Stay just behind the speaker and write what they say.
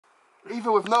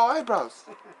Even with no eyebrows.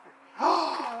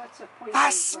 No,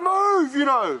 That's smooth, you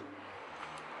know.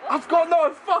 I've got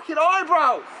no fucking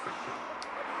eyebrows.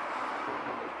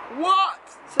 What?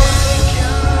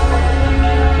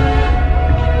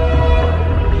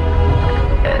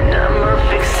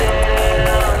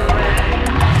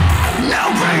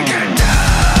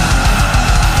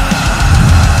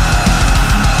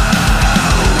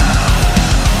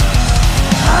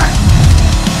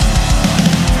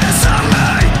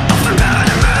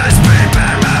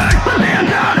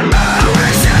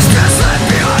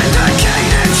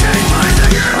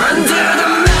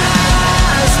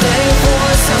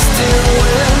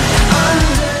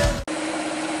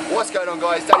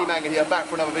 Guys, DMAK here, back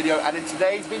for another video, and in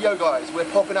today's video guys, we're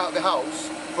popping out of the house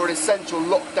for an essential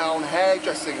lockdown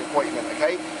hairdressing appointment,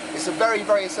 okay? It's a very,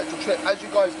 very essential trip. As you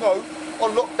guys know,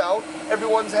 on lockdown,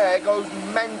 everyone's hair goes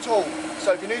mental.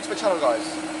 So if you're new to the channel guys,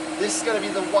 this is going to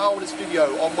be the wildest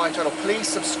video on my channel. Please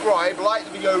subscribe, like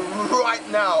the video right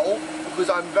now, because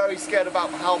I'm very scared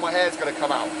about how my hair's going to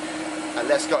come out. And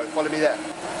let's go, follow me there.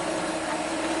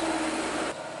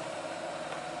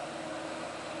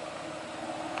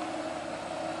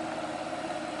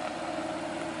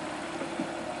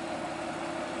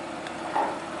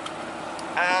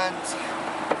 And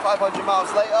 500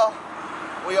 miles later,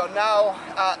 we are now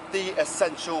at the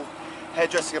essential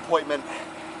hairdressing appointment.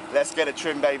 Let's get a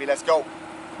trim, baby, let's go.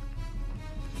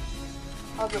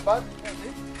 How's it, bud?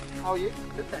 How are you?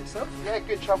 Good, thanks, sir. Yeah,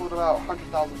 good. Travelled about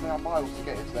 100,000 miles to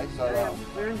get here today. So yeah,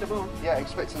 we're in the moon. Yeah,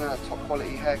 expecting a top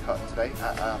quality haircut today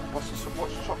at what's the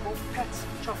shop called? Pat's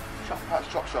Chop Shop. Pat's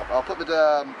Chop Shop. I'll put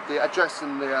the address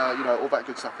and the you know, all that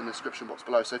good stuff in the description box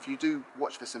below. So if you do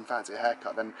watch this and fancy a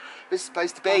haircut, then this is the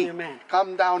place to be. I'm your man.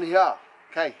 Come down here.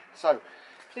 Okay, so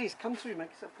please come through,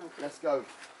 make yourself comfortable. Let's go.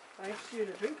 I have to you a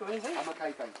drink or anything? I'm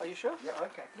okay, thanks. Are you sure? Yeah.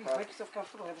 Okay, please make yourself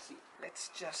comfortable, have a seat.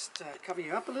 Let's just cover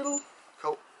you up a little.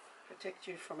 Cool. Protect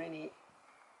you from any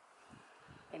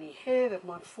hair that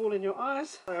might fall in your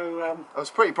eyes. So it was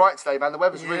pretty bright today, man. The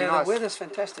weather's really nice. The weather's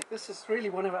fantastic. This is really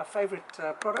one of our favourite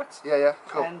products. Yeah, yeah,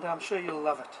 cool. And I'm sure you'll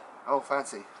love it. Oh,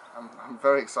 fancy. I'm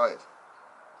very excited.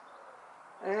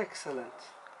 Excellent.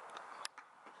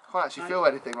 Can't actually feel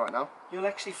anything right now. You'll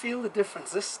actually feel the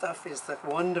difference. This stuff is the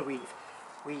Wonder Weave.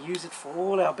 We use it for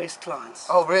all our best clients.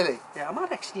 Oh, really? Yeah, I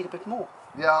might actually need a bit more.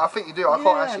 Yeah, I think you do. I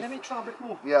can't actually. Let me try a bit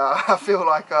more. Yeah, I feel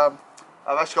like I've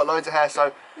actually got loads of hair, so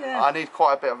I need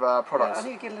quite a bit of products. Yeah, I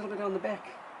need to get a little bit on the back.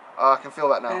 I can feel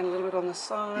that now. And a little bit on the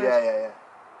side. Yeah.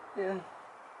 Yeah.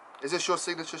 Is this your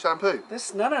signature shampoo?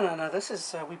 This no. This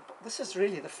is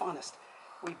really the finest.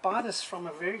 We buy this from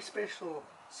a very special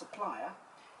supplier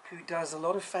who does a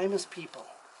lot of famous people.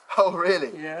 Oh,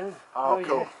 really? Yeah. Oh,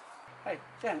 cool. Yeah. Hey,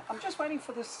 Jan, I'm just waiting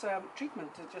for this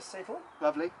treatment to just settle.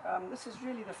 Lovely. This is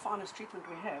really the finest treatment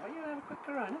we have. Are you going to have a quick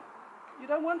Corona? You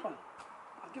don't want one?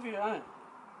 I'll give you your own.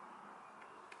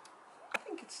 I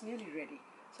think it's nearly ready.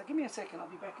 So give me a second, I'll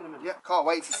be back in a minute. Yeah, can't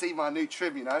wait to see my new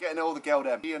trim, you know. Getting all the girl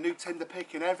them. A new tender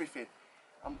pick and everything.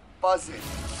 I'm buzzing.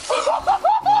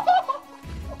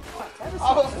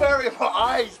 I'm a fairy of my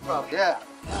eyes, bro. Yeah.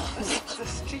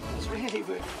 This treatment's really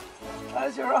good.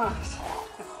 Close your eyes.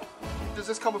 Does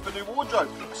this come with a new wardrobe?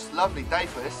 Looks lovely day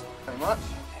for this. Very much.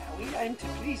 Yeah, we aim to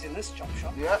please in this chop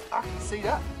shop. Yeah, I can see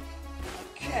that.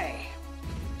 Okay.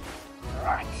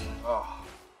 Right. Oh.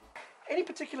 Any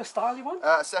particular style you want?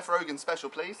 Seth Rogen special,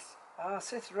 please.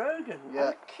 Seth Rogen.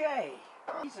 Yeah. Okay.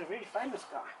 He's a very famous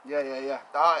guy. Yeah.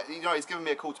 You know, he's given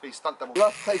me a call to be stunt double.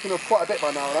 That's taken off quite a bit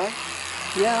by now, no?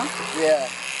 Yeah. Yeah.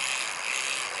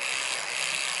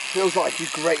 Feels like you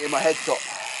grated my head top.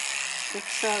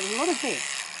 It's a lot of hair.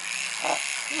 A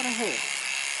lot of hair.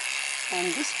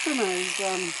 And this trimmer is,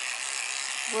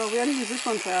 well, we only use this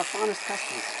one for our finest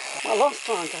customers. My last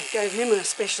client, I gave him a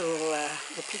special,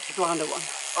 the Peaky Blinder one.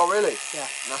 Oh, really? Yeah.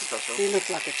 That's special. He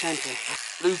looked like a champion.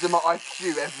 Losing my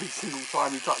IQ every single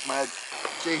time you touch my head.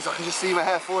 Jeez, I can just see my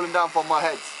hair falling down from my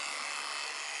head.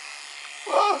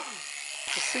 Whoa.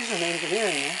 Precision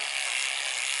engineering, yeah?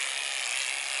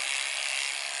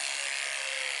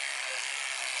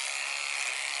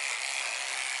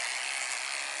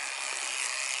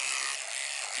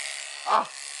 Ah!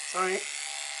 Sorry.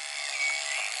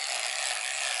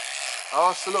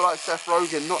 I still look like Seth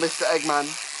Rogen, not Mr. Eggman.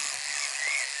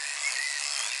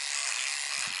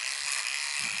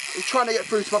 He's trying to get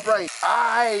through to my brain.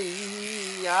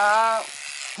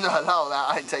 No,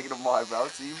 I ain't taking off my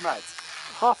eyebrows. Are you mad?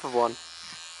 Half of one.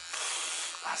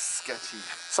 That's sketchy.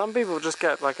 Some people just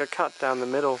get like a cut down the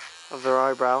middle of their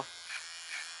eyebrow.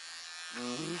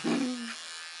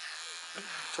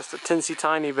 Just a tinsy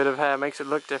tiny bit of hair makes it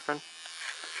look different.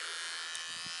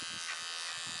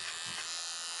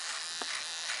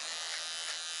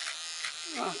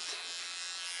 Right.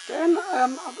 Then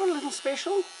I've got a little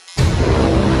special.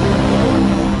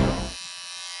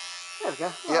 There we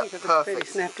go. Oh, Yep, I think that looks perfect. fairly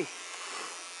snappy.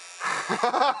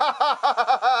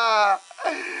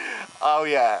 Oh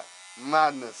yeah,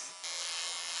 madness.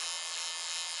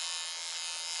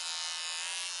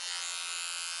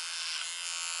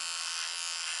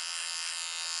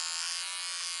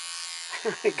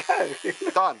 There we go.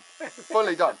 Done.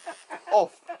 Fully done.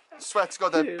 Off. Swear to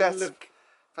God, the Dude, best. look.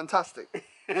 Fantastic.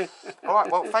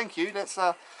 Alright, well thank you. Let's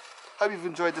hope you've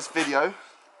enjoyed this video.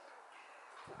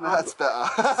 That's better.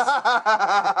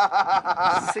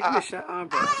 Signature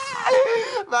eyebrows.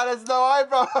 Man, there's no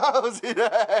eyebrows, you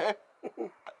know.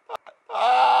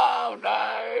 Oh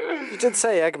no. You did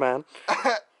say Eggman.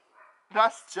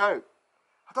 That's a joke.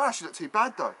 I don't actually look too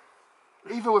bad though.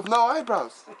 Even with no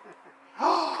eyebrows.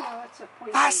 Oh, that's a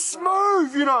point That's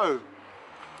smooth, you know.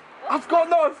 I've got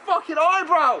no fucking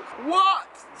eyebrows.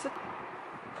 What?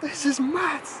 This is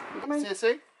mad. See you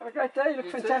soon. Have a great day. You look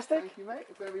You fantastic. too. Thank you, mate.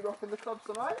 We're going to be rocking the clubs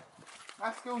tonight.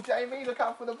 Haskell, Jamie, look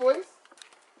out for the boys.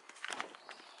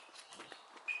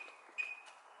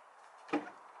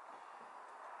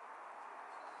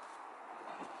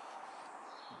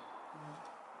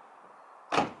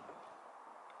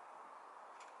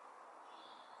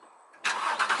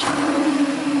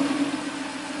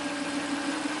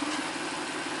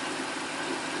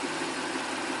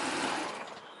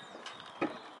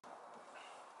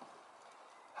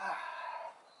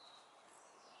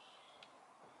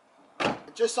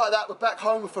 Just like that, we're back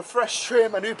home with a fresh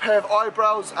trim, a new pair of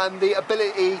eyebrows, and the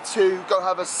ability to go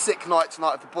have a sick night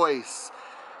tonight with the boys.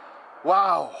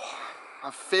 Wow, I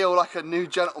feel like a new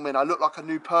gentleman. I look like a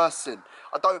new person.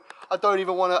 I don't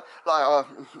even want to like.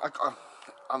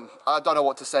 I don't know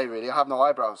what to say really. I have no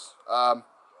eyebrows.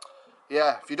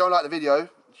 Yeah, if you don't like the video,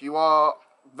 you are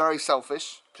very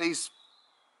selfish. Please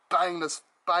bang the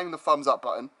thumbs up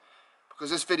button,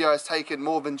 because this video has taken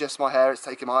more than just my hair. It's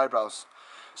taken my eyebrows.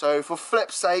 So for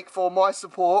flip's sake, for my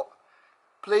support,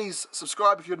 please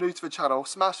subscribe if you're new to the channel,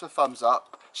 smash the thumbs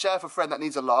up, share with a friend that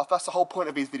needs a laugh. That's the whole point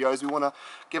of these videos. We want to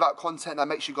give out content that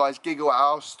makes you guys giggle at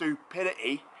our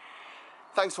stupidity.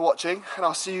 Thanks for watching, and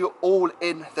I'll see you all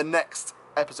in the next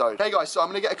episode. Hey guys, so I'm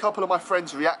going to get a couple of my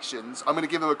friends' reactions. I'm going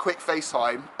to give them a quick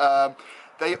FaceTime.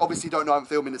 They obviously don't know I'm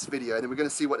filming this video, and then we're going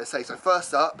to see what they say. So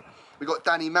first up, we got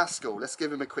Danny Maskell. Let's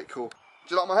give him a quick call. Do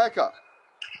you like my haircut?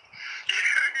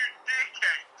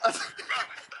 You and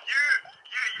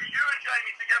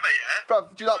Jamie together, yeah? Bruv,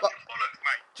 do you like my, Bollocks,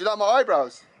 mate. do you like my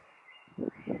eyebrows? Bro,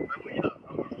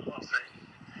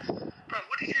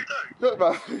 what did you do? Look,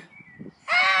 bro. Why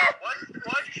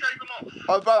did you shave them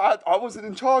off? I wasn't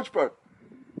in charge, bro.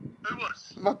 Who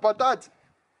was? My dad. What do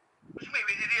you mean?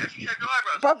 Did he actually shave your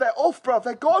eyebrows? Bruv, they're off, bruv.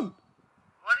 They're gone.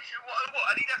 Why did you, what?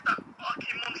 And he'd have that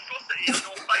fucking monstrosity on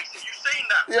your face. Have you seen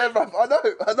that? Yeah, bruv. I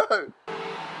know.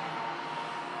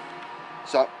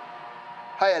 So,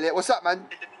 hey, Elliot. What's up, man?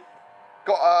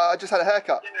 I just had a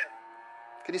haircut.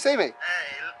 Can you see me? Hey,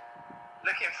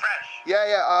 looking fresh.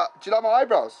 Yeah. Do you like my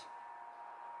eyebrows?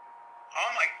 Oh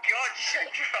my god, you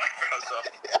shaved your eyebrows off.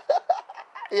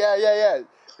 Yeah.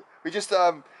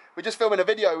 We're just filming a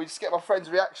video. We just get my friends'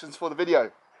 reactions for the video.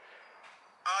 Oh,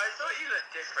 I thought you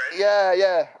looked different.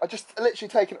 Yeah. I just literally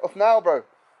taken it off now, bro.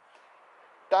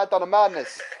 Dad done a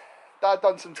madness. Dad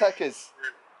done some techers.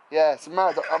 Yeah, it's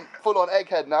mad. I'm full on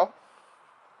egghead now.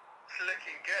 It's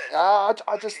looking good. I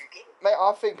just, mate,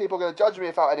 I think people are going to judge me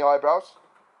without any eyebrows.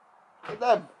 Look at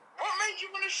them. What made you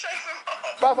want to shave them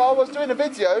off? Bruv, I was doing a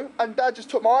video and Dad just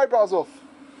took my eyebrows off.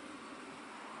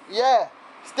 Yeah,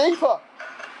 it's deeper.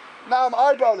 Now I'm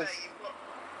eyebrowless. Hey,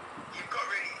 you've got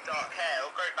really dark hair.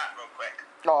 It'll grow back real quick.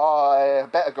 Oh, I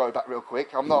better go back real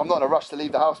quick. I'm not in a rush to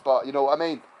leave the house, but you know what I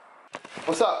mean.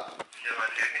 What's up?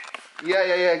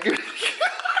 Yeah. Good.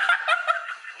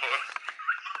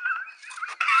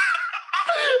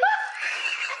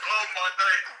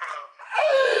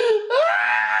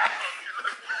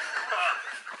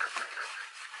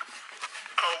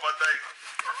 Oh my days,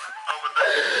 bro. Oh my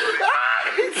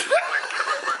days. Wait.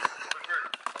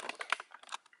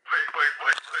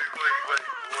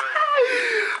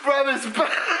 Bruv, it's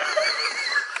back.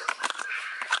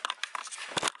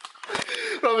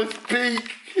 Bruv, it's peak.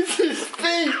 It's his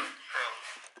peak.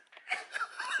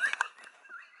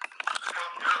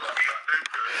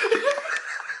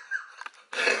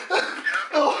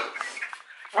 Oh,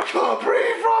 I can't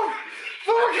breathe, bruv.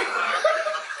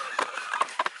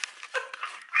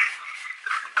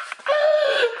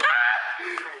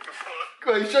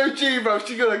 Come on, show G, bro.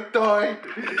 She's gonna die.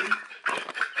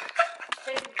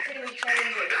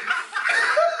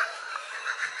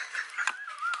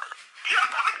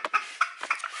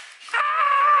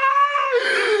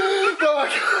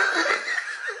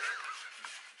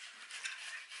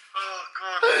 Oh,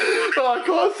 God. Oh, I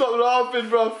can't stop laughing,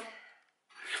 bruv.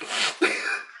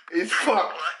 It's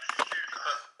fucked.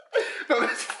 No,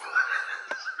 it's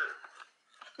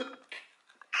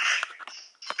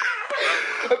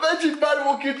imagine man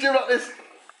walking to you like this.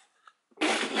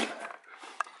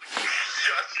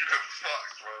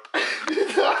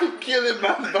 I'm killing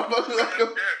man, bruv. I'm like, I looked at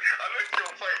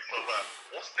your face, I was like,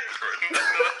 what's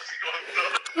different?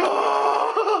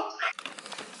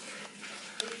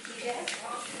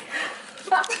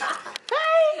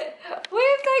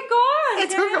 Where have they gone? They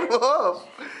took them off.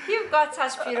 You've got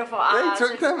such beautiful eyes.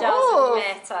 took It them doesn't off.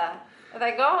 matter. Are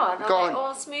they gone? Are Gone. they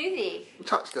all smoothie?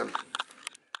 Touch them.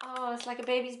 Oh, it's like a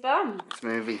baby's bum.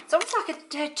 Smoothie. It's almost like a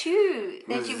tattoo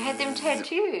that you've had them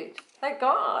tattooed. They're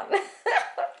gone.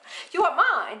 You want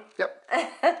mine? Yep.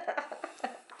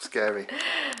 Scary. Look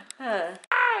at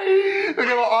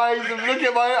my eyes. Look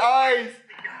at my eyes.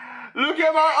 Look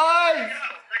at my eyes.